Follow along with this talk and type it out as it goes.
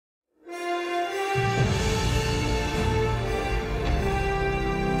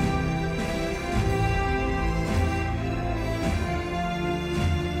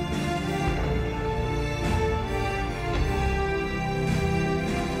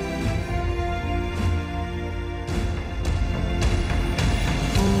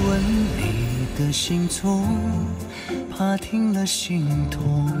了心中，怕听了心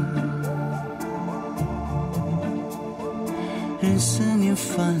痛。任思念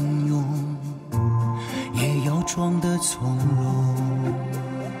翻涌，也要装得从容。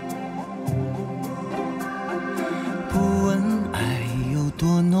不问爱有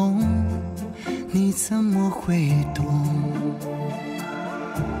多浓，你怎么会懂？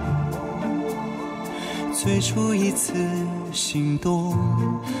最初一次心动，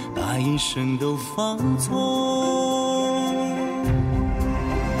把一生都放纵。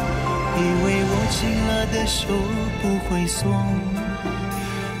以为握紧了的手不会松，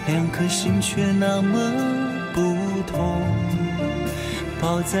两颗心却那么不同。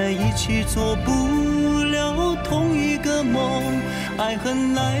抱在一起做不了同一个梦，爱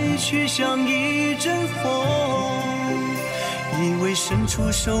恨来去像一阵风。以为伸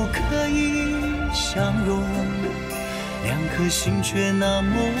出手可以相拥，两颗心却那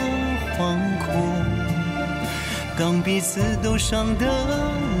么惶恐。当彼此都伤得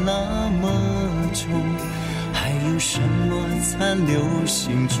那么重，还有什么残留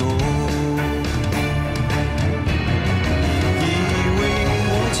心中？以为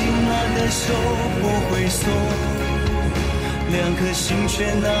握紧了的手不会松，两颗心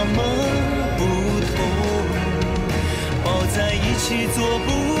却那么不同。抱在一起做不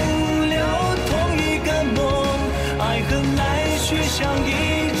了同一个梦，爱恨来去像一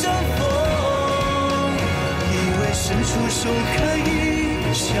阵风。以为伸出手可以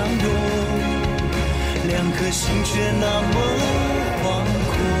相拥，两颗心却那么惶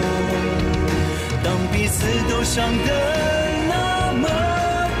恐。当彼此都伤得那么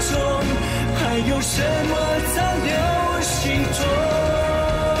重，还有什么残留心中？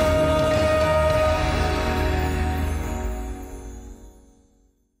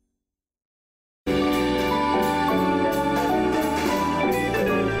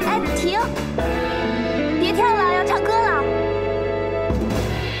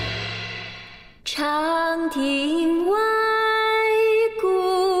长亭外，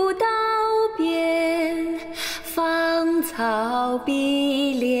古道边，芳草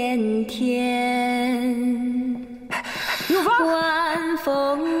碧连天。刘芳，晚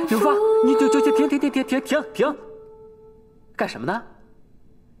风刘芳，你停！干什么呢？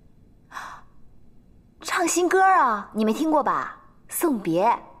唱新歌啊，你没听过吧？送别。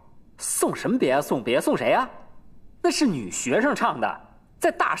送什么别啊？送别送谁啊？那是女学生唱的，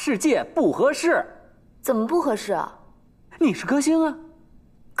在大世界不合适。怎么不合适啊？你是歌星啊，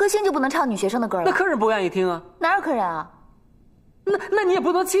歌星就不能唱女学生的歌了？那客人不愿意听啊。哪有客人啊？那你也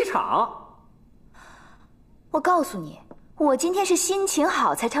不能欺场。我告诉你，我今天是心情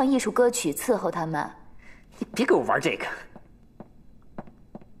好才唱艺术歌曲伺候他们。你别给我玩这个。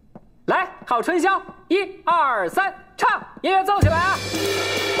来，好春宵，1、2、3，唱！音乐奏起来啊！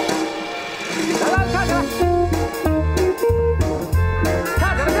来，唱起来！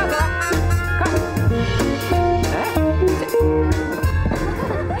唱起来！快！哎，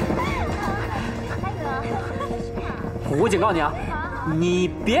我警告你啊，你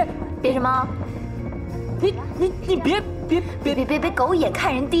别什么？你别狗眼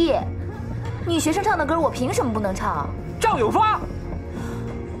看人低！女学生唱的歌，我凭什么不能唱？赵有芳，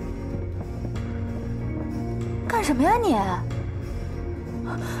干什么呀你？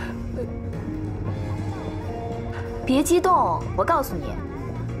别激动，我告诉你，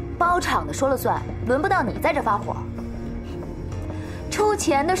包场的说了算，轮不到你在这发火。出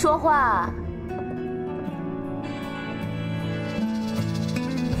钱的说话。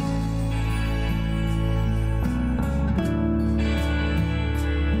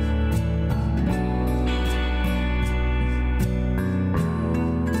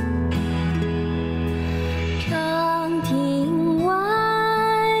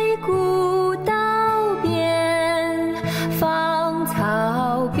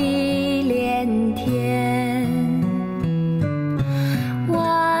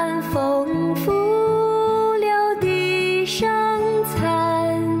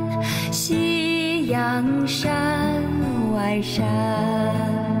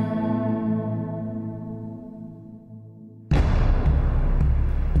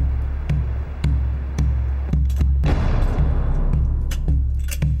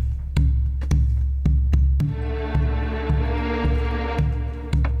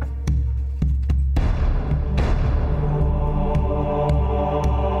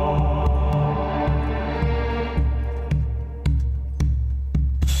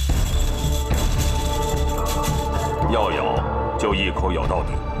要咬就一口咬到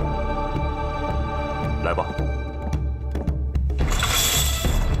底。来吧。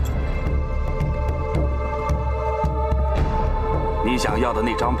你想要的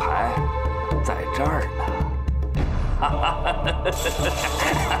那张牌，在这儿呢。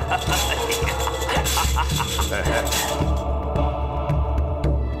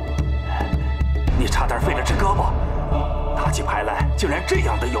你差点废了只胳膊，打起牌来竟然这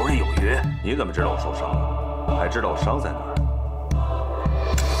样的游刃有余。你怎么知道我受伤了？还知道我伤在哪儿？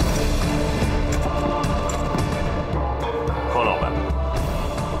贺老板，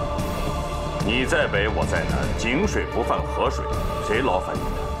你在北，我在南，井水不犯河水，谁劳烦你呢？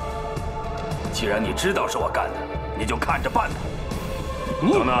既然你知道是我干的，你就看着办吧。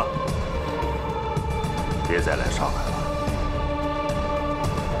等等，别再来上海了。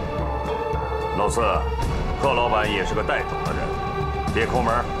老四，贺老板也是个带种的人，别抠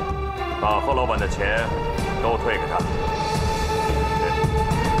门，把贺老板的钱都退给他。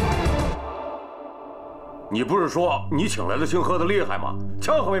你不是说你请来的姓贺的厉害吗？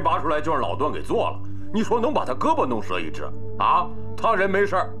枪还没拔出来就让老段给做了，你说能把他胳膊弄折一只啊？他人没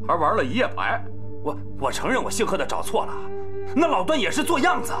事还玩了一夜牌。我承认我姓贺的找错了，那老段也是做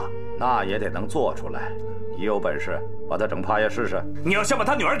样子，那也得能做出来。你有本事把他整趴下试试。你要想把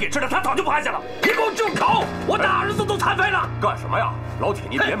他女儿给吃了，他早就趴下了。你给我住口！我大儿子都残废了。干什么呀，老铁，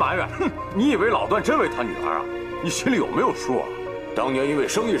你别埋怨。哼，你以为老段真为他女儿啊？你心里有没有数啊？当年因为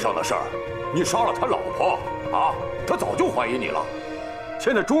生意上的事儿，你杀了他老婆啊，他早就怀疑你了。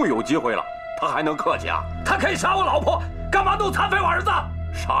现在终于有机会了，他还能客气啊？他可以杀我老婆，干嘛弄残废我儿子？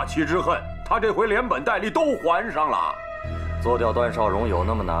杀妻之恨，他这回连本带利都还上了。做掉段绍荣有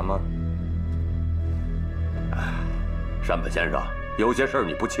那么难吗？山本先生，有些事儿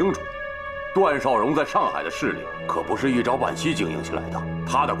你不清楚。段绍荣在上海的势力可不是一朝半夕经营起来的，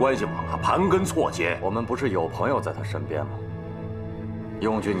他的关系网啊盘根错节。我们不是有朋友在他身边吗？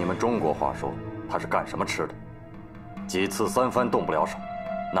用句你们中国话说，他是干什么吃的？几次三番动不了手，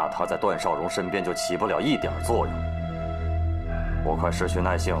那他在段绍荣身边就起不了一点作用。我快失去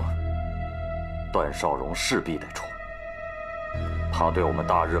耐性了，段绍荣势必得出。他对我们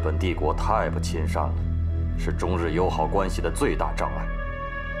大日本帝国太不亲善了，是中日友好关系的最大障碍。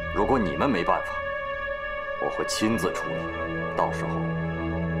如果你们没办法，我会亲自处理。到时候，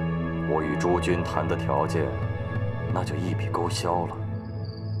我与诸君谈的条件，那就一笔勾销了。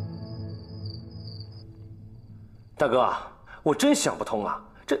大哥，我真想不通啊，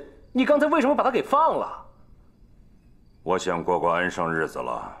你刚才为什么把他给放了？我想过安生日子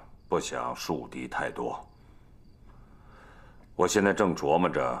了，不想树敌太多。我现在正琢磨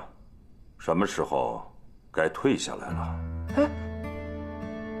着，什么时候该退下来了。哎，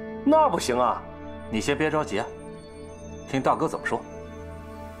那不行啊！你先别着急啊，听大哥怎么说。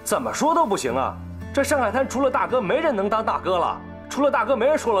怎么说都不行啊！这上海滩除了大哥，没人能当大哥了。除了大哥，没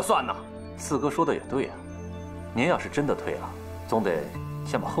人说了算呢。四哥说的也对啊，您要是真的退了，总得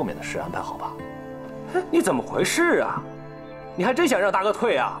先把后面的事安排好吧？哎，你怎么回事啊？你还真想让大哥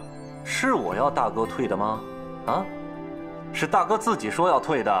退啊？是我要大哥退的吗？啊？是大哥自己说要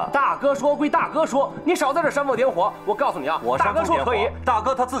退的。大哥说归大哥说，你少在这煽风点火。我告诉你啊，大哥说可以，大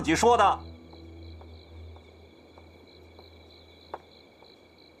哥他自己说的。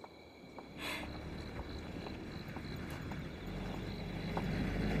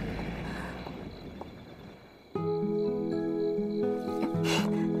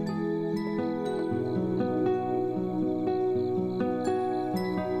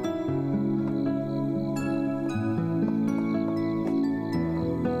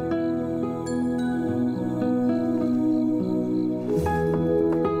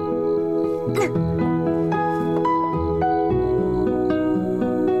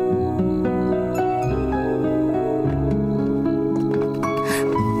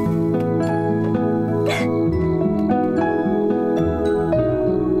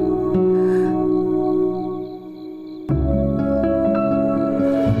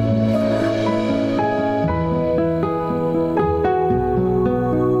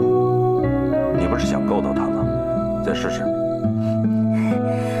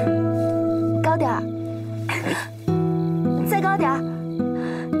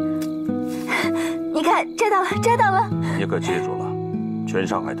摘到了！你可记住了，全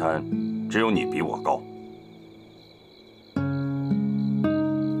上海滩只有你比我高。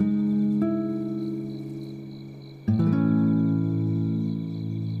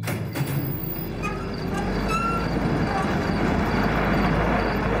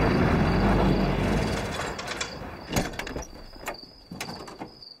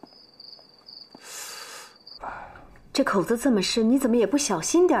这口子这么深，你怎么也不小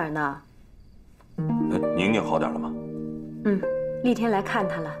心点呢？宁宁好点了吗？立天来看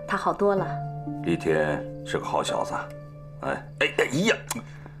他了，他好多了。立天是个好小子，哎呀！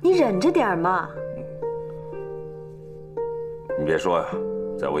你忍着点嘛。你别说呀，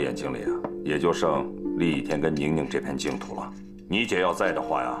在我眼睛里啊，也就剩立天跟宁宁这片净土了。你姐要在的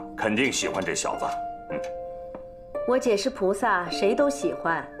话呀，肯定喜欢这小子。我姐是菩萨，谁都喜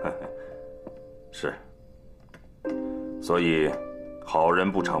欢。是。所以，好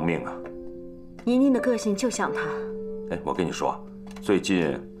人不成命啊。宁宁的个性就像她。哎，我跟你说，最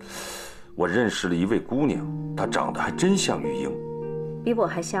近我认识了一位姑娘，她长得还真像玉英，比我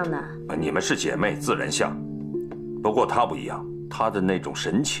还像呢。你们是姐妹，自然像。不过她不一样，她的那种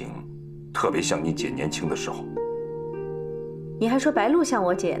神情，特别像你姐年轻的时候。你还说白露像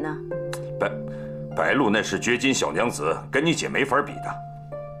我姐呢？白露那是绝金小娘子，跟你姐没法比的。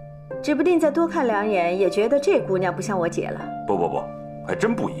指不定再多看2眼，也觉得这姑娘不像我姐了。不，还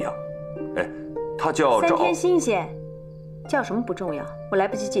真不一样。哎，她叫3天新鲜，叫什么不重要，我来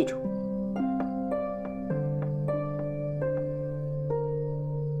不及记住。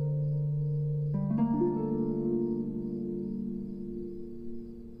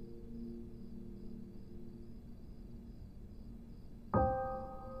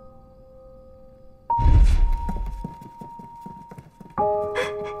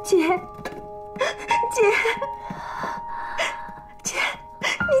姐，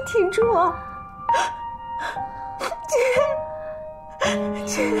你挺住啊！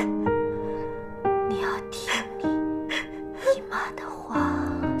姐，你要听你姨妈的话。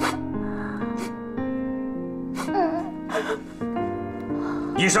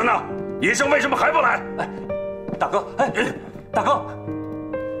医生呢？医生为什么还不来？哎，大哥，大哥，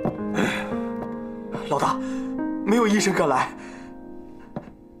老大，没有医生敢来。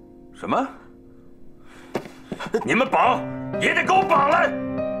什么？你们绑也得给我绑来！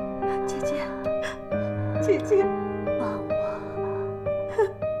姐姐，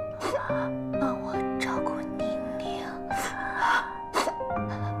帮我照顾宁宁，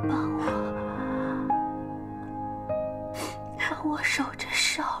帮我守着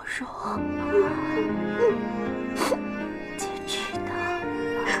绍荣。姐知道，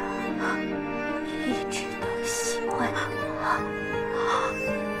你一直都喜欢他。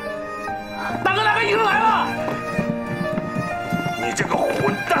大哥，医生来了！你这个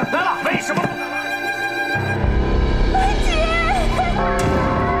混蛋，来了，为什么不敢来？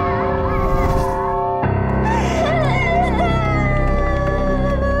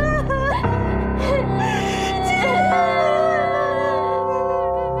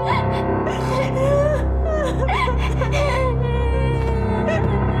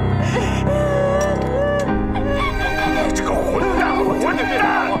你这个混蛋！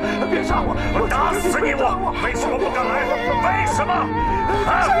别杀我！我打死你！我为什么不敢来？为什么？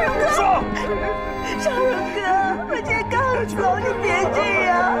啊！说！绍荣哥，我姐刚走，你别这样，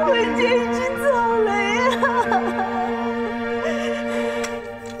我姐已经走了呀。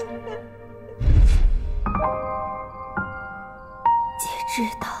姐知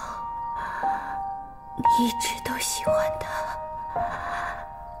道，你一直都喜欢他，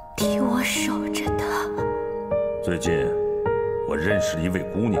替我守着他。最近，我认识了一位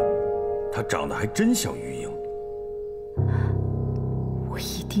姑娘，她长得还真像玉英。我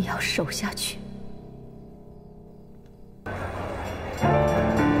一定要守下去。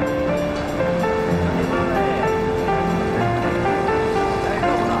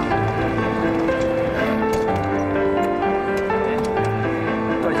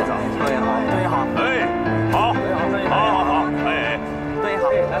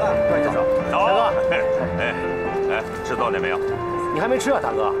吃到了没有？你还没吃啊，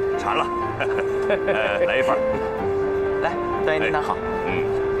大哥？馋了，来一份。来，段爷您拿好。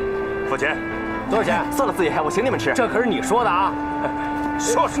付钱。多少钱？算了，四爷，我请你们吃。这可是你说的啊！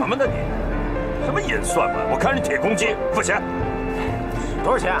说什么呢你？什么演算盘？我看是铁公鸡。付钱。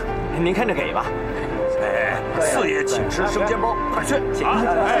多少钱？您看着给吧。哎，四爷请吃生煎包，快去啊！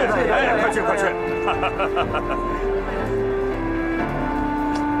快去快去！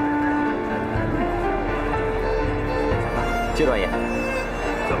谢段爷，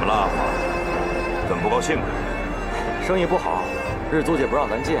怎么了？怎么不高兴啊？生意不好，日租界不让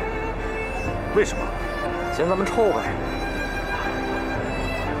咱进。为什么？嫌咱们臭呗。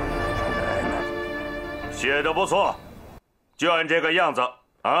写的不错，就按这个样子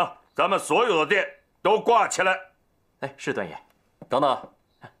啊，咱们所有的店都挂起来。哎，是段爷。等等，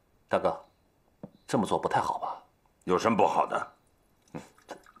大哥，这么做不太好吧？有什么不好的？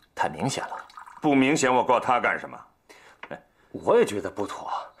太明显了。不明显，我挂他干什么？我也觉得不妥，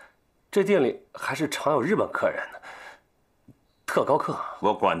这店里还是常有日本客人呢，特高客。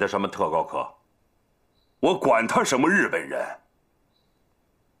我管他什么特高客，我管他什么日本人。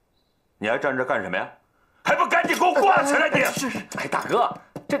你还站这干什么呀？还不赶紧给我挂起来你！是，哎，大哥，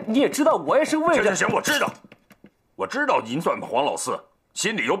这你也知道，我也是为了……行，我知道，我知道您算黄老四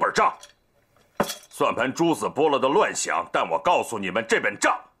心里有本账，算盘珠子拨了的乱响，但我告诉你们，这本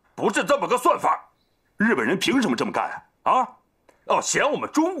账不是这么个算法。日本人凭什么这么干啊？嫌我们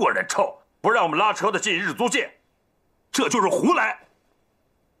中国人臭，不让我们拉车的进日租界，这就是胡来。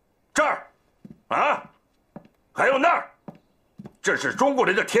这儿，还有那儿，这是中国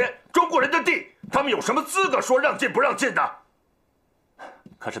人的天，中国人的地，他们有什么资格说让进不让进的？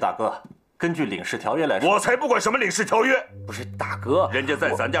可是大哥，根据领事条约来说，我才不管什么领事条约。不是大哥，人家在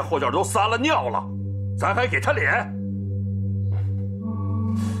咱家后院都撒了尿了，咱还给他脸？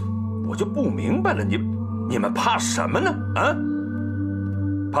我就不明白了，你们怕什么呢？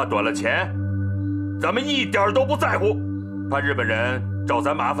怕短了钱？咱们一点都不在乎。怕日本人找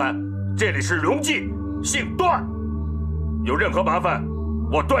咱麻烦？这里是荣记，姓段，有任何麻烦，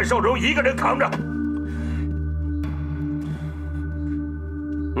我段绍荣一个人扛着。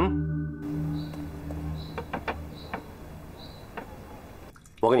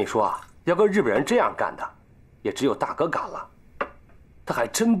我跟你说啊，要跟日本人这样干的，也只有大哥敢了。他还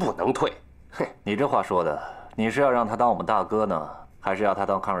真不能退。哼，你这话说的，你是要让他当我们大哥呢，还是要他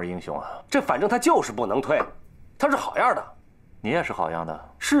当抗日英雄啊？这反正他就是不能退，他是好样的。你也是好样的。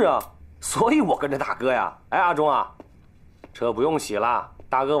是啊，所以我跟着大哥呀。哎，阿忠啊，车不用洗了，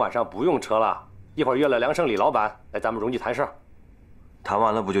大哥晚上不用车了，一会儿约了梁胜李老板来咱们荣记谈事儿。谈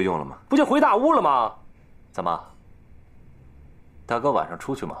完了不就用了吗？不就回大屋了吗？怎么？大哥晚上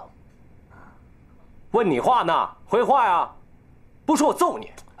出去吗？问你话呢，回话呀！不说我揍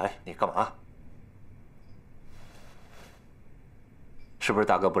你！哎，你干嘛？是不是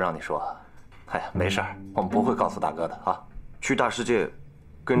大哥不让你说？哎呀，没事儿，我们不会告诉大哥的啊。去大世界，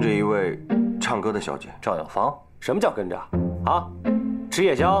跟着一位唱歌的小姐赵永芳。什么叫跟着？啊？吃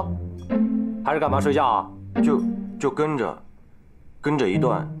夜宵？还是干嘛睡觉啊？就跟着一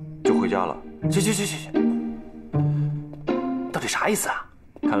段就回家了。去！到底啥意思啊？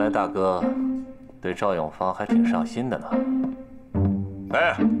看来大哥对赵永芳还挺上心的呢。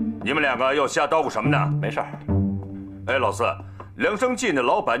哎，你们两个又瞎叨咕什么呢？没事儿。哎，老四，梁生记那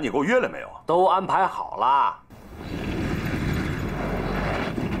老板你给我约了没有？都安排好了。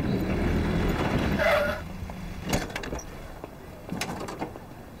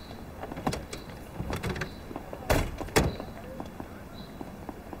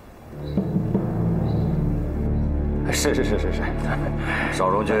是，邵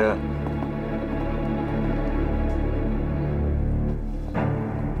荣军，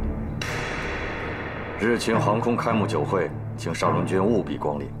日勤航空开幕酒会，请邵荣军务必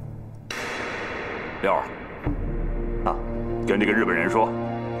光临。廖儿，跟这个日本人说，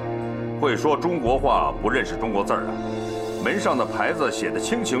会说中国话不认识中国字儿啊，门上的牌子写的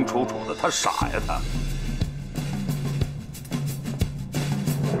清清楚楚的，他傻呀他。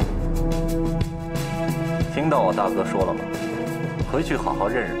听到我大哥说了吗？回去好好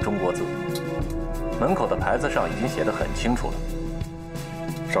认认中国字。门口的牌子上已经写得很清楚了。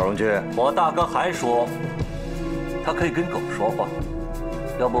邵荣军，我大哥还说，他可以跟狗说话，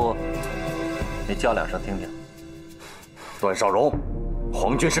要不你叫两声听听。段绍荣，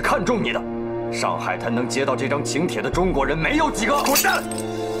皇军是看中你的，上海滩能接到这张请帖的中国人没有几个。滚蛋！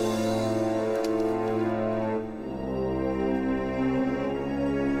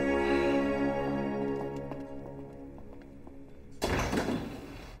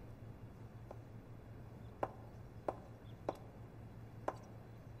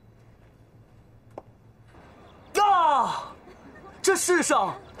这世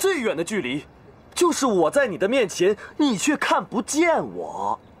上最远的距离，就是我在你的面前，你却看不见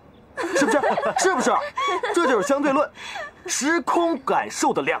我，是不是？是不是？这就是相对论，时空感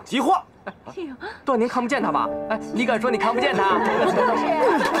受的两极化。段宁看不见他吧？哎，你敢说你看不见他？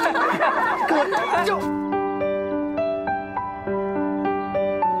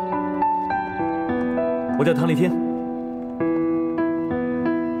我叫唐立天，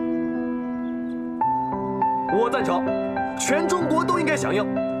我赞成。全中国都应该响应，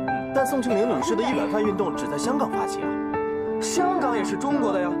但宋庆龄女士的一碗饭运动只在香港发起啊，香港也是中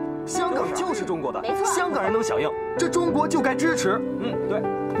国的呀，香港就是中国的，没错，香港人能响应，这中国就该支持。对，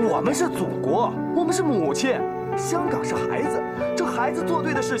我们是祖国，我们是母亲，香港是孩子，这孩子做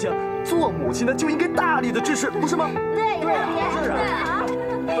对的事情，做母亲的就应该大力的支持，不是吗？对，是啊，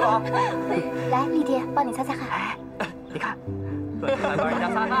对吧？来，丽姐，帮你擦擦汗。你看。还帮人家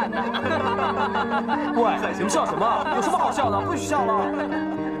擦汗呢！喂，你们笑什么？有什么好笑的？不许笑了！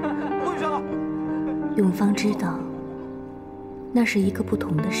不许笑了！永芳知道，那是一个不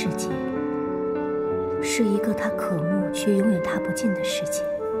同的世界，是一个他渴慕却永远踏不进的世界。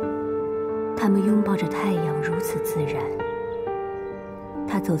他们拥抱着太阳，如此自然。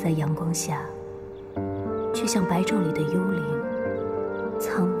他走在阳光下，却像白昼里的幽灵，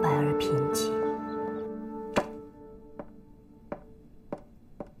苍白而贫瘠。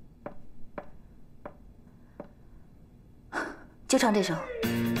唱这首。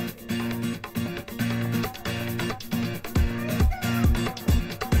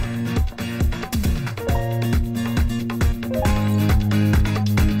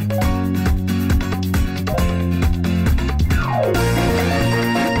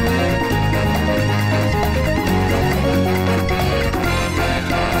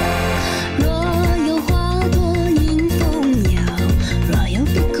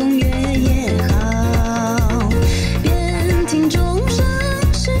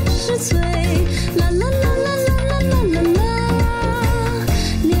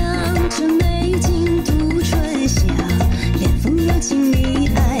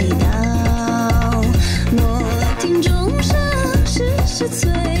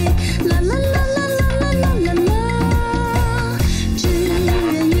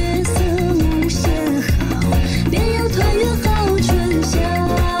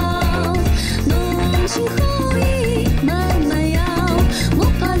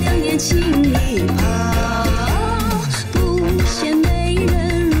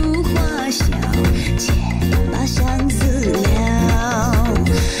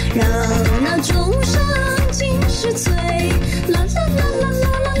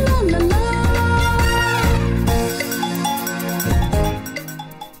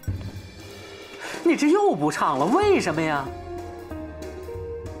你这又不唱了，为什么呀？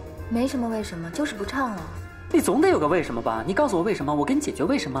没什么为什么，就是不唱了。你总得有个为什么吧？你告诉我为什么，我给你解决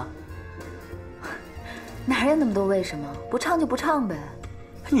为什么。哪有那么多为什么？不唱就不唱呗。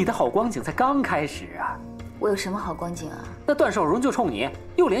你的好光景才刚开始啊！我有什么好光景啊？那段绍荣就冲你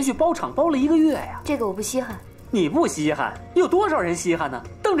又连续包场包了1个月呀！这个我不稀罕。你不稀罕，有多少人稀罕呢？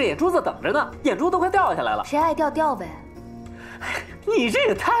瞪着眼珠子等着呢，眼珠都快掉下来了。谁爱掉掉呗。你这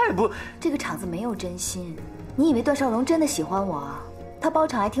也太不……这个场子没有真心。你以为段绍荣真的喜欢我啊？他包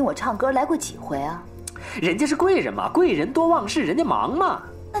场还听我唱歌来过几回啊？人家是贵人嘛，贵人多忘事，人家忙嘛。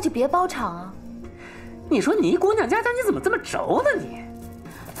那就别包场啊。你说你一姑娘家家，你怎么这么轴呢你？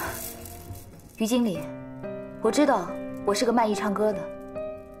于经理，我知道我是个卖艺唱歌的，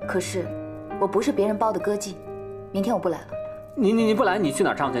可是我不是别人包的歌妓。明天我不来了。你不来，你去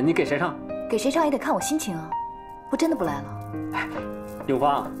哪儿唱去？你给谁唱？给谁唱也得看我心情啊。我真的不来了。永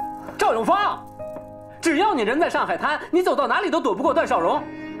芳，赵永芳，只要你人在上海滩，你走到哪里都躲不过段绍荣，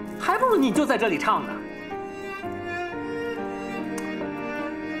还不如你就在这里唱呢。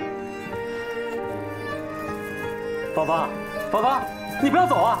芳芳，芳芳，你不要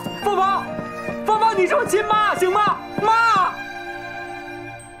走啊！芳芳，芳芳，你是我亲妈，行吗？妈。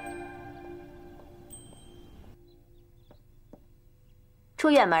出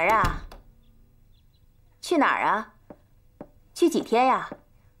远门啊？去哪儿啊？去几天呀？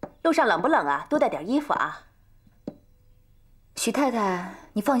路上冷不冷啊？多带点衣服啊。许太太，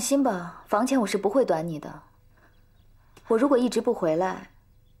你放心吧，房钱我是不会短你的。我如果一直不回来，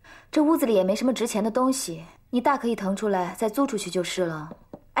这屋子里也没什么值钱的东西，你大可以腾出来再租出去就是了。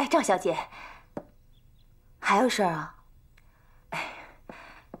哎，赵小姐，还有事儿啊？哎，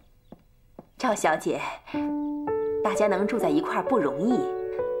赵小姐，大家能住在一块儿不容易，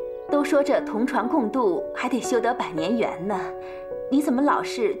都说这同船共度还得修得100年缘呢，你怎么老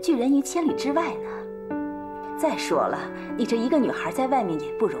是拒人于千里之外呢？再说了，你这一个女孩在外面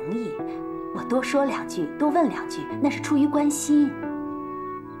也不容易，我多说2句，多问2句，那是出于关心。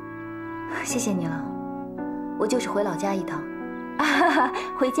谢谢你了，我就是回老家一趟。啊，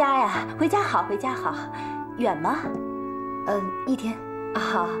回家呀？回家好，回家好。远吗？1天。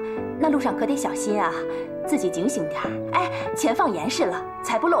啊，那路上可得小心啊，自己警醒点儿。哎，钱放严实了，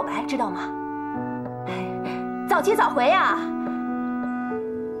财不露白，知道吗？哎，早去早回呀。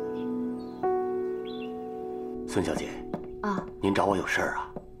孙小姐，啊，您找我有事儿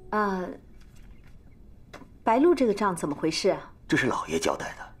啊？白鹿这个账怎么回事啊？这是老爷交代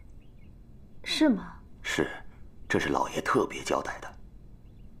的。是吗？是，这是老爷特别交代的。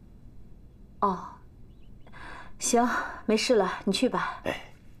哦，行，没事了，你去吧。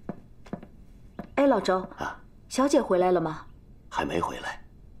哎，老周啊，小姐回来了吗？还没回来。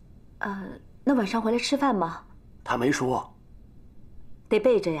那晚上回来吃饭吗？他没说。得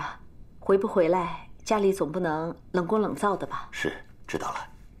备着呀，回不回来，家里总不能冷锅冷灶的吧？是，知道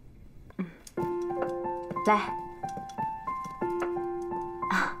了。来，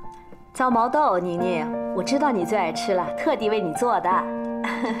啊，糟毛豆，宁宁，我知道你最爱吃了，特地为你做的。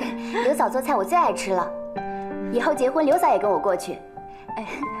刘嫂做菜我最爱吃了，以后结婚刘嫂也跟我过去。哎，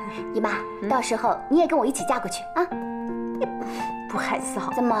姨妈，到时候你也跟我一起嫁过去啊？不害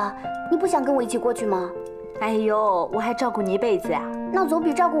臊？怎么，你不想跟我一起过去吗？哎呦，我还照顾你一辈子呀。那总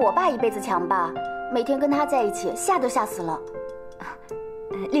比照顾我爸一辈子强吧？每天跟他在一起，吓都吓死了。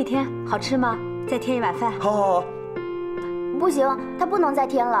丽天，好吃吗？再添一碗饭。好。不行，他不能再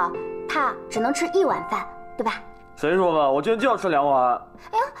添了，他只能吃1碗饭，对吧？谁说的？我今天就要吃2碗。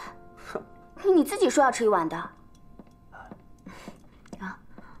哎呀，你自己说要吃1碗的。啊，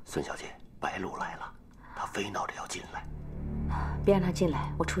孙小姐，白露来了，她非闹着要进来。别让她进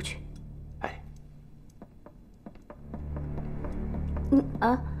来，我出去。哎，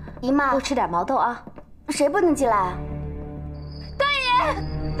姨妈，多吃点毛豆啊。谁不能进来啊？段爷，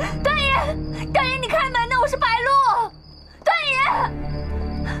段爷，段爷，你开门呢！我是白露。段爷，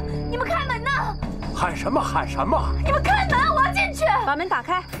你们开门呢！喊什么喊什么？你们开门，我要进去。把门打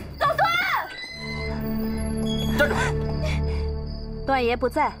开。老段，站住！段爷不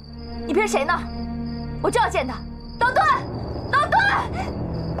在，你骗谁呢？我就要见他。老段，老段，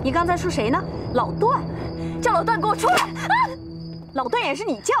你刚才说谁呢？老段，叫老段给我出来！啊！老段也是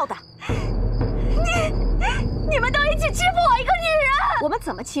你叫的。你们都一起欺负我一个女人！我们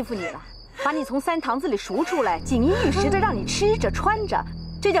怎么欺负你了？把你从3堂子里赎出来，锦衣玉食的让你吃着穿着，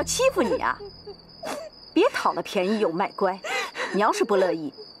这叫欺负你啊！别讨了便宜又卖乖，你要是不乐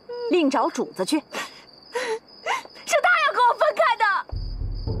意，另找主子去。是他要跟我分开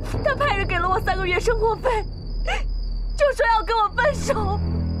的，他派人给了我3个月生活费，就说要跟我分手。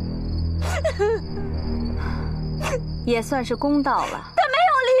也算是公道了。他没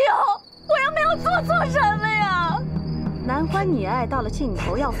有理由，我又没有做错什么呀。男欢女爱到了尽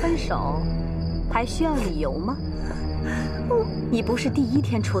头要分手，还需要理由吗？你不是第1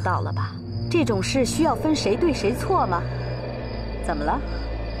天出道了吧？这种事需要分谁对谁错吗？怎么了？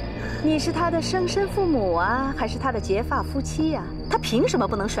你是他的生身父母啊，还是他的结发夫妻呀？他凭什么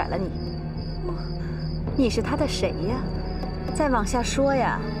不能甩了你？你是他的谁呀？再往下说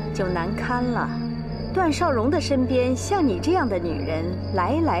呀，就难堪了。段绍荣的身边像你这样的女人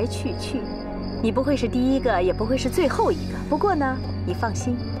来来去去，你不会是第1个，也不会是最后1个。不过呢，你放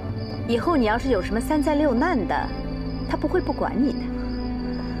心，以后你要是有什么3灾6难的，他不会不管你的。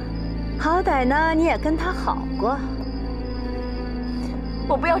好歹呢，你也跟他好过。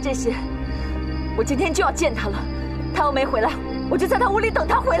我不要这些，我今天就要见他了。他要没回来，我就在他屋里等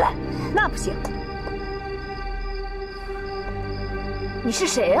他回来。那不行。你是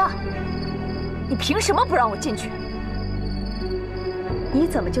谁啊？你凭什么不让我进去？你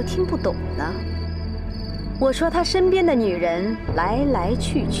怎么就听不懂呢？我说他身边的女人来来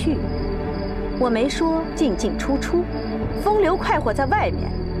去去，我没说进进出出，风流快活在外面，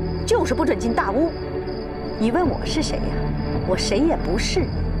就是不准进大屋。你问我是谁呀？我谁也不是，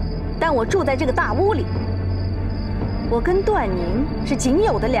但我住在这个大屋里。我跟段宁是仅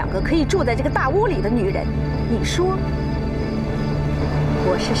有的2个可以住在这个大屋里的女人。你说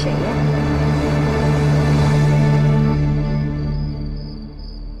我是谁呀？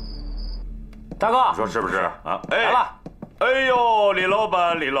大哥，你说是不是啊？哎，来了！哎呦，李老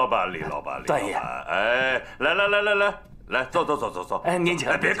板，李老板，李老板，段爷，哎，来，坐。哎，您请，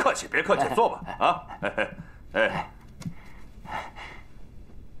别客气，坐吧。啊，哎，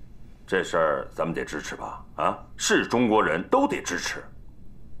这事儿咱们得支持吧？啊，是中国人都得支持。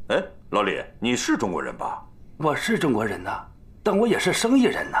哎，老李，你是中国人吧？我是中国人呐，但我也是生意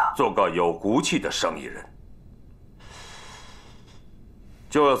人呐，做个有骨气的生意人。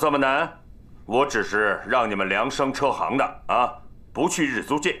就有这么难？我只是让你们量身车行的啊，不去日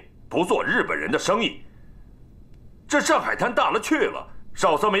租界，不做日本人的生意。这上海滩大了去了，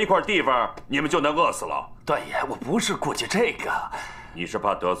少这么一块地方，你们就能饿死了。段爷，我不是顾及这个，你是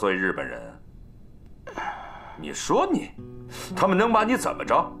怕得罪日本人？你说你，他们能把你怎么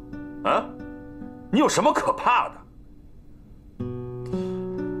着？啊？你有什么可怕的？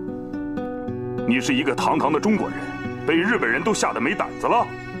你是一个堂堂的中国人，被日本人都吓得没胆子了。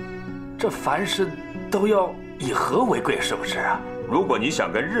这凡事都要以和为贵，是不是啊？如果你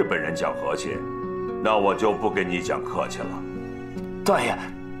想跟日本人讲和气，那我就不跟你讲客气了。段爷，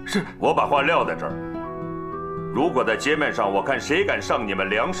是我把话撂在这儿。如果在街面上我看谁敢上你们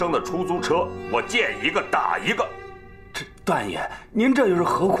梁生的出租车，我见一个打一个。这段爷，您这又是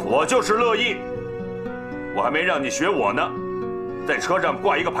何苦？我就是乐意。我还没让你学我呢，在车上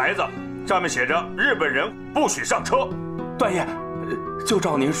挂一个牌子，上面写着“日本人不许上车”。段爷，就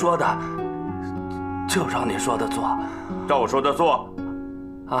照您说的，就照您说的做。照我说的做。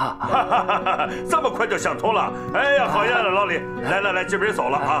啊，这么快就想通了？哎呀，好样的，老李！来，这边走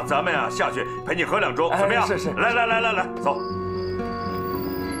了啊，咱们呀下去陪你喝2盅，怎么样？是。来，走。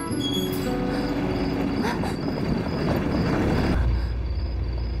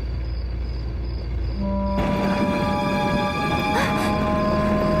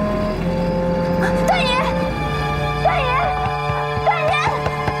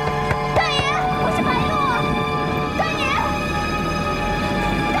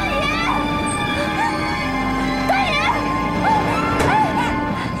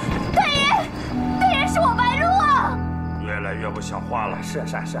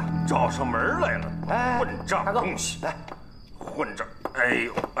是啊，找上门来了！哎，混账东西！来，混账！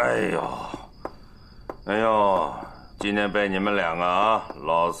哎呦！今天被你们两个啊，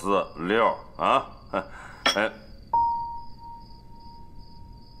老四六啊，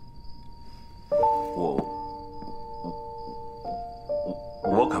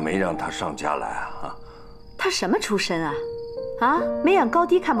我可没让他上家来啊！他什么出身啊？啊，没眼高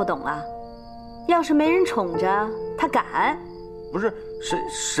低看不懂啊？要是没人宠着，他敢？不是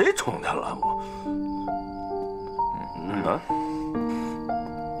谁宠他了？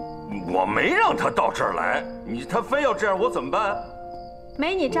我没让他到这儿来，他非要这样，我怎么办？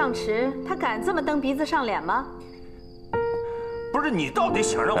没你仗持，他敢这么蹬鼻子上脸吗？不是你到底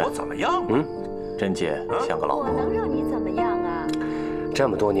想让我怎么样？贞姐像个老婆。我能让你怎么样啊？这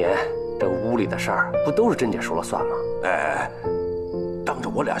么多年，这屋里的事儿不都是贞姐说了算吗？哎，当着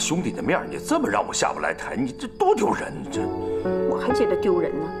我俩兄弟的面，你这么让我下不来台，你这多丢人！这我还觉得丢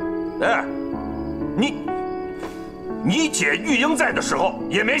人呢。哎，你姐玉英在的时候，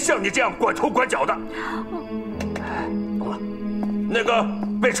也没像你这样管头管脚的。懂了，那个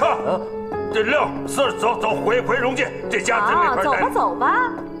备车，这六四走回荣记，这家咱没法待。走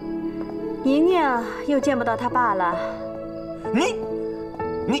吧。宁宁又见不到他爸了。你，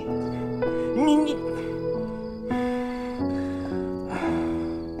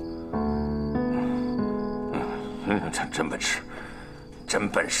真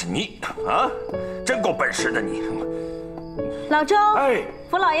本事你啊，真够本事的你。老周，哎，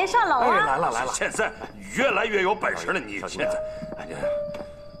扶老爷上楼啊！来了，现在越来越有本事了，你现在。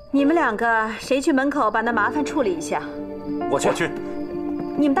你们两个谁去门口把那麻烦处理一下？我去。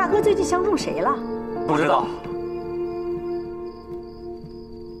你们大哥最近相中谁了？不知道。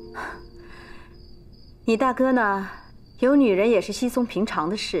你大哥呢？有女人也是稀松平常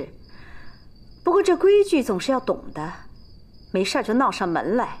的事。不过这规矩总是要懂的，没事就闹上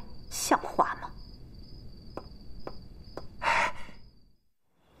门来，像话吗？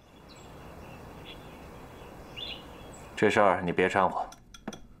这事儿你别掺和。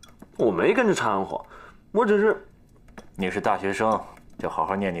我没跟着掺和，我只是……你是大学生，就好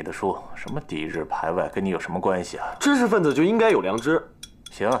好念你的书，什么抵日排外，跟你有什么关系啊？知识分子就应该有良知。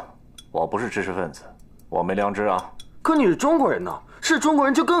行，我不是知识分子，我没良知啊。可你是中国人呢，是中国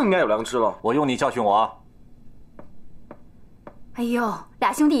人就更应该有良知了。我用你教训我啊！哎呦，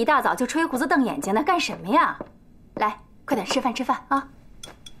俩兄弟一大早就吹胡子瞪眼睛的，干什么呀？来，快点吃饭啊！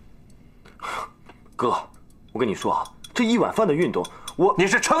哥，我跟你说啊，这一碗饭的运动，你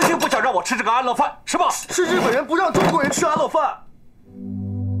是诚心不想让我吃这个安乐饭是吧？是日本人不让中国人吃安乐饭。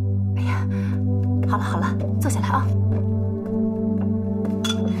哎呀，好了，坐下来啊。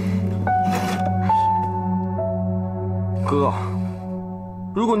哥，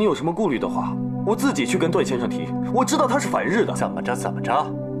如果你有什么顾虑的话，我自己去跟段先生提。我知道他是反日的。怎么着？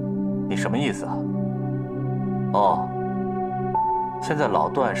你什么意思啊？哦，现在老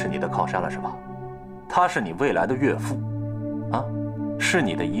段是你的靠山了是吧？他是你未来的岳父，啊，是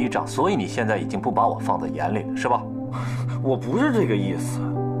你的姨丈，所以你现在已经不把我放在眼里了是吧？我不是这个意思。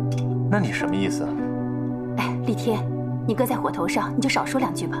那你什么意思？哎，立天，你搁在火头上，你就少说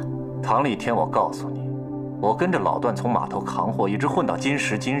两句吧。唐立天，我告诉你。我跟着老段从码头扛货，一直混到今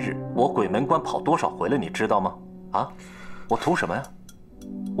时今日。我鬼门关跑多少回了，你知道吗？啊，我图什么呀？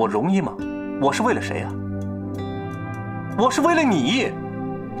我容易吗？我是为了谁呀？我是为了你。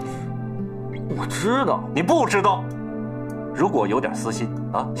我知道，你不知道。如果有点私心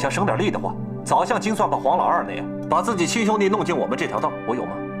啊，想省点力的话，早像金算盘黄老二那样，把自己亲兄弟弄进我们这条道，我有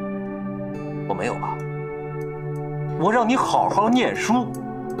吗？我没有吧？我让你好好念书。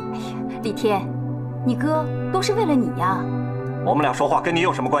哎呀，立天。你哥都是为了你呀！我们俩说话跟你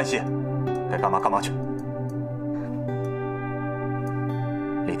有什么关系？该干嘛干嘛去。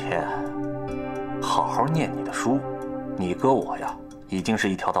立天，好好念你的书。你哥我呀，已经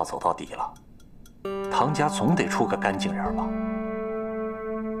是一条道走到底了。唐家总得出个干净人吧？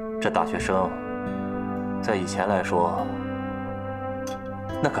这大学生，在以前来说，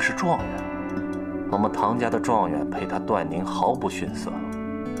那可是状元。我们唐家的状元陪他段宁毫不逊色。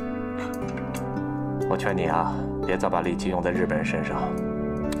我劝你啊，别再把力气用在日本人身上，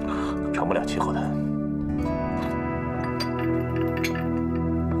成不了气候的。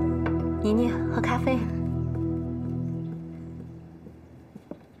妮妮，喝咖啡。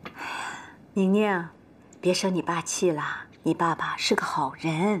宁宁，别生你爸气了，你爸爸是个好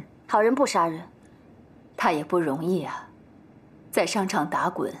人，好人不杀人，他也不容易啊，在商场打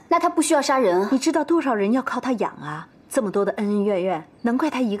滚，那他不需要杀人啊。你知道多少人要靠他养啊？这么多的恩恩怨怨，能怪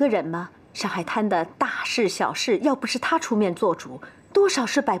他一个人吗？上海滩的大事小事，要不是他出面做主，多少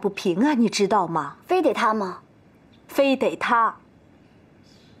事摆不平啊，你知道吗？非得他吗？非得他。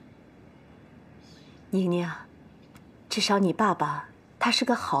宁宁，至少你爸爸他是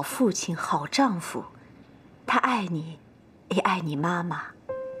个好父亲、好丈夫，他爱你，也爱你妈妈，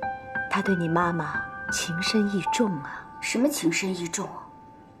他对你妈妈情深意重啊。什么情深意重啊？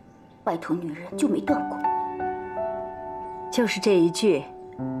外头女人就没断过。就是这一句，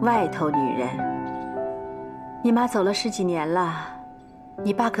外头女人。你妈走了10几年了，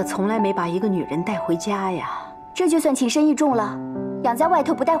你爸可从来没把一个女人带回家呀。这就算情深意重了？养在外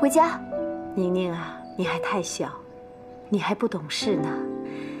头不带回家？宁宁啊，你还太小，你还不懂事呢。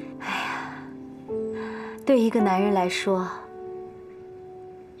哎呀，对一个男人来说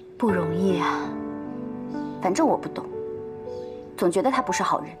不容易啊。反正我不懂，总觉得他不是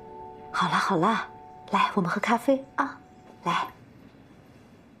好人。好了好了，来，我们喝咖啡啊，来。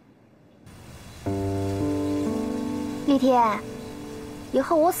丽天，以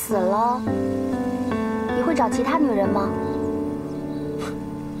后我死了，你会找其他女人吗？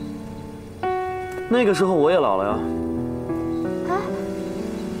那个时候我也老了呀。哎，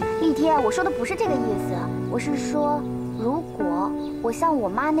丽天，我说的不是这个意思，我是说，如果我像我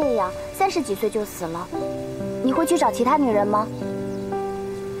妈那样30几岁就死了，你会去找其他女人吗？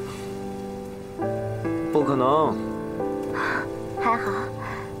不可能。还好。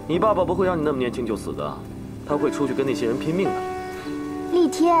你爸爸不会让你那么年轻就死的，他会出去跟那些人拼命的。丽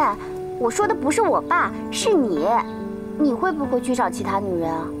天，我说的不是我爸，是你。你会不会去找其他女人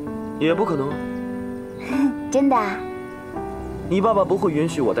啊？也不可能。真的啊？你爸爸不会允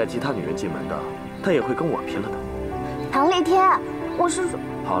许我带其他女人进门的，他也会跟我拼了的。唐丽天，我是说……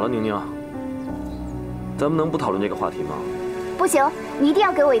好了，宁宁，咱们能不讨论这个话题吗？不行，你一定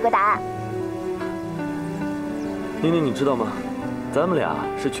要给我一个答案。宁宁，你知道吗？咱们俩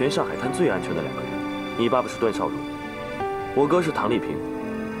是全上海滩最安全的2个人。你爸爸是段绍荣，我哥是唐立平。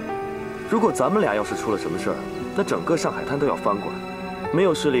如果咱们俩要是出了什么事儿，那整个上海滩都要翻过来，没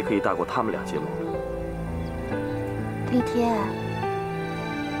有势力可以大过他们俩结盟的。丽天，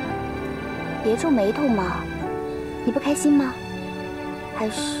别皱眉头嘛，你不开心吗？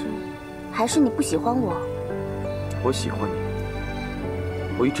还是你不喜欢我？我喜欢你，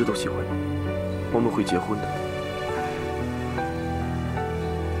我一直都喜欢你，我们会结婚的。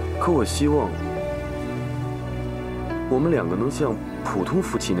可我希望我们2个能像普通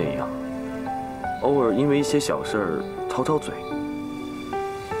夫妻那样，偶尔因为一些小事儿吵吵嘴，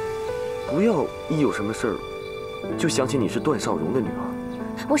不要一有什么事儿就想起你是段绍荣的女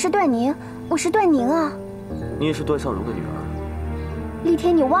儿。我是段宁，我是段宁啊。你也是段绍荣的女儿。丽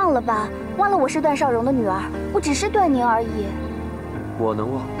天，你忘了吧？忘了我是段绍荣的女儿，我只是段宁而已。我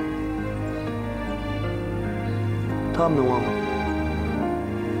能忘？他们能忘吗？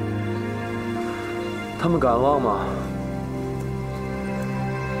他们敢忘吗？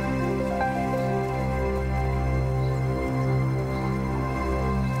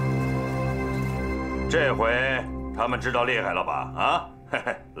这回他们知道厉害了吧？啊，嘿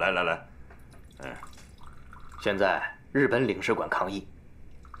嘿，来，现在日本领事馆抗议，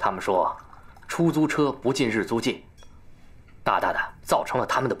他们说出租车不进日租界，大大的造成了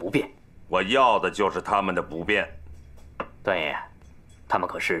他们的不便。我要的就是他们的不便。段爷，他们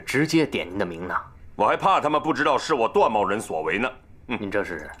可是直接点您的名呢。我还怕他们不知道是我段某人所为呢。您这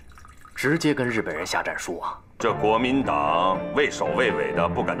是直接跟日本人下战书啊！这国民党畏首畏尾的，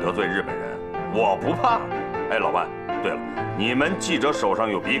不敢得罪日本人，我不怕。哎，老万，对了，你们记者手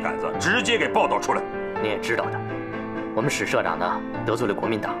上有笔杆子，直接给报道出来。你也知道的，我们史社长呢得罪了国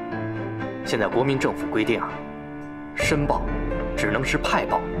民党，现在国民政府规定啊，申报只能是派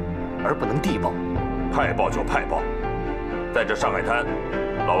报，而不能递报。派报就派报，在这上海滩，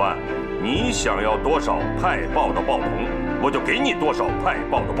老万，你想要多少派报的报童，我就给你多少派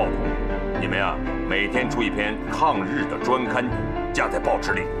报的报童。你们呀，每天出一篇抗日的专刊，夹在报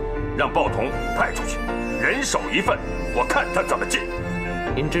纸里，让报童派出去，人手1份，我看他怎么进。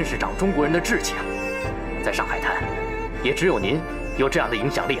您真是长中国人的志气啊！在上海滩，也只有您有这样的影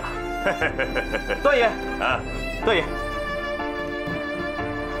响力了。段爷啊，段爷，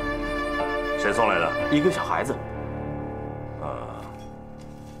谁送来的？一个小孩子。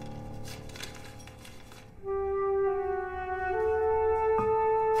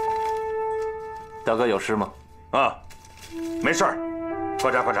大哥有事吗？啊，没事儿，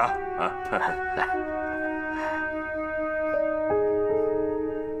喝茶啊！来，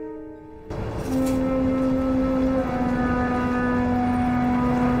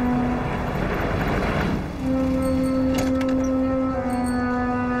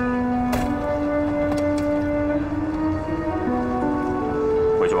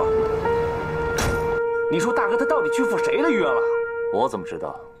回去吧。你说大哥他到底去赴谁的约了？我怎么知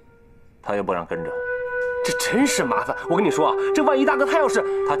道？他又不让跟着。这真是麻烦。我跟你说啊，这万一大哥他要是……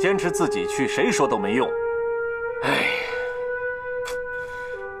他坚持自己去，谁说都没用。哎，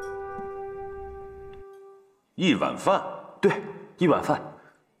一碗饭，对，一碗饭。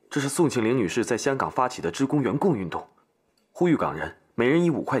这是宋庆龄女士在香港发起的职工员共运动，呼吁港人每人以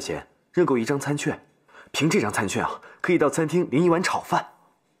5块钱认购一张餐券，凭这张餐券啊，可以到餐厅领一碗炒饭。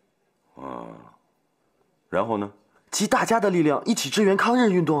然后呢？集大家的力量，一起支援抗日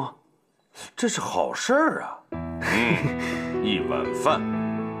运动啊！这是好事儿啊！一碗饭，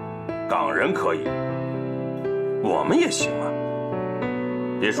港人可以，我们也行啊。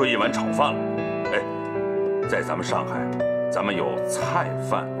别说一碗炒饭了，哎，在咱们上海，咱们有菜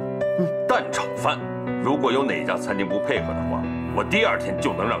饭、蛋炒饭。如果有哪家餐厅不配合的话，我第2天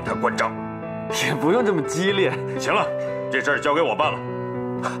就能让他关张。也不用这么激烈。行了，这事儿交给我办了。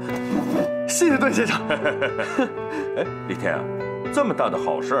谢谢段先生。哎，李天啊，这么大的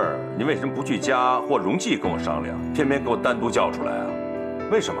好事儿，你为什么不去家或荣记跟我商量，偏偏给我单独叫出来啊？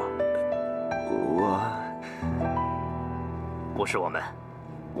为什么？不是我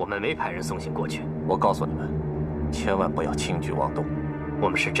们没派人送信过去。我告诉你们，千万不要轻举妄动。我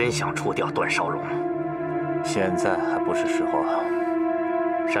们是真想除掉段绍荣，现在还不是时候啊。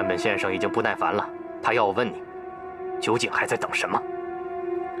山本先生已经不耐烦了，他要我问你，究竟还在等什么？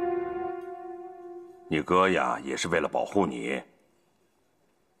你哥呀，也是为了保护你，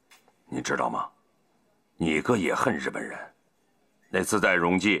你知道吗？你哥也恨日本人，那次在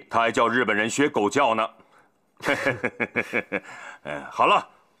荣记，他还叫日本人学狗叫呢。好了，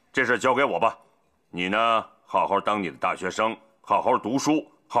这事交给我吧。你呢，好好当你的大学生，好好读书，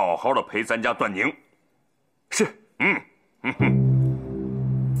好好的陪咱家段宁。是，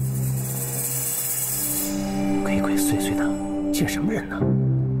鬼鬼祟祟的，见什么人呢？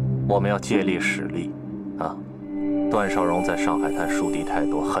我们要借力使力，啊！段绍荣在上海滩树敌太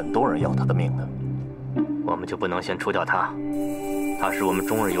多，很多人要他的命呢。我们就不能先除掉他？他是我们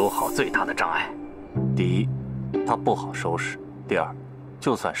中日友好最大的障碍。第一，他不好收拾；第二，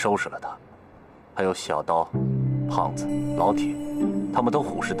就算收拾了他，还有小刀、胖子、老铁，他们都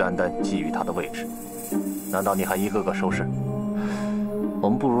虎视眈眈觊觎他的位置。难道你还一个个收拾？我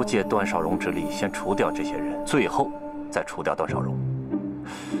们不如借段绍荣之力，先除掉这些人，最后再除掉段绍荣。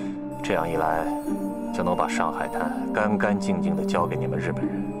这样一来，就能把上海滩干干净净地交给你们日本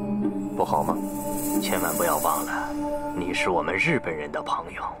人，不好吗？千万不要忘了，你是我们日本人的朋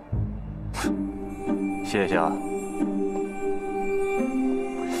友。谢谢啊。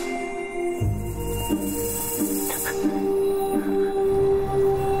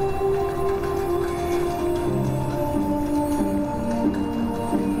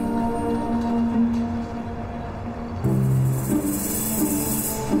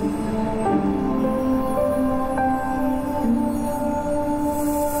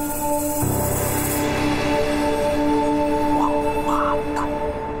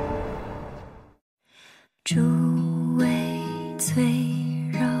诸位催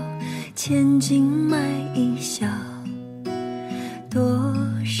绕，千金买一笑，多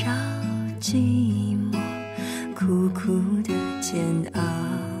少寂寞，苦苦的煎熬。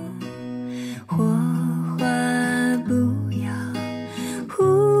火花不要，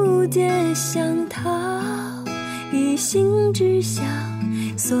蝴蝶想逃，一心只想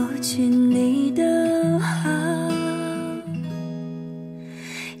索取你的好。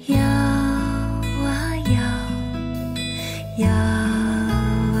摇啊摇，摇啊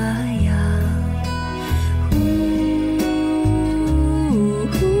摇，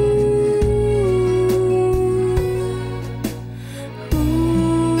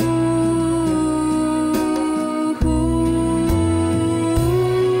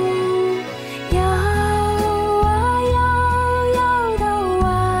摇到外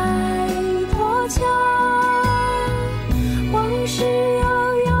婆桥，往事悠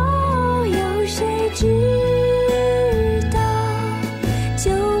悠，有谁知？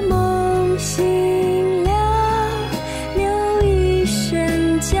醒了，留一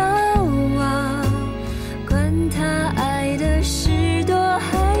身骄傲，管他爱的是多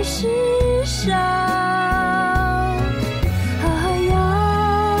还是少。摇啊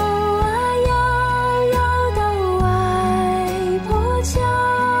摇，摇到外婆桥，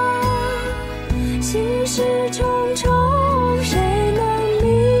心事重。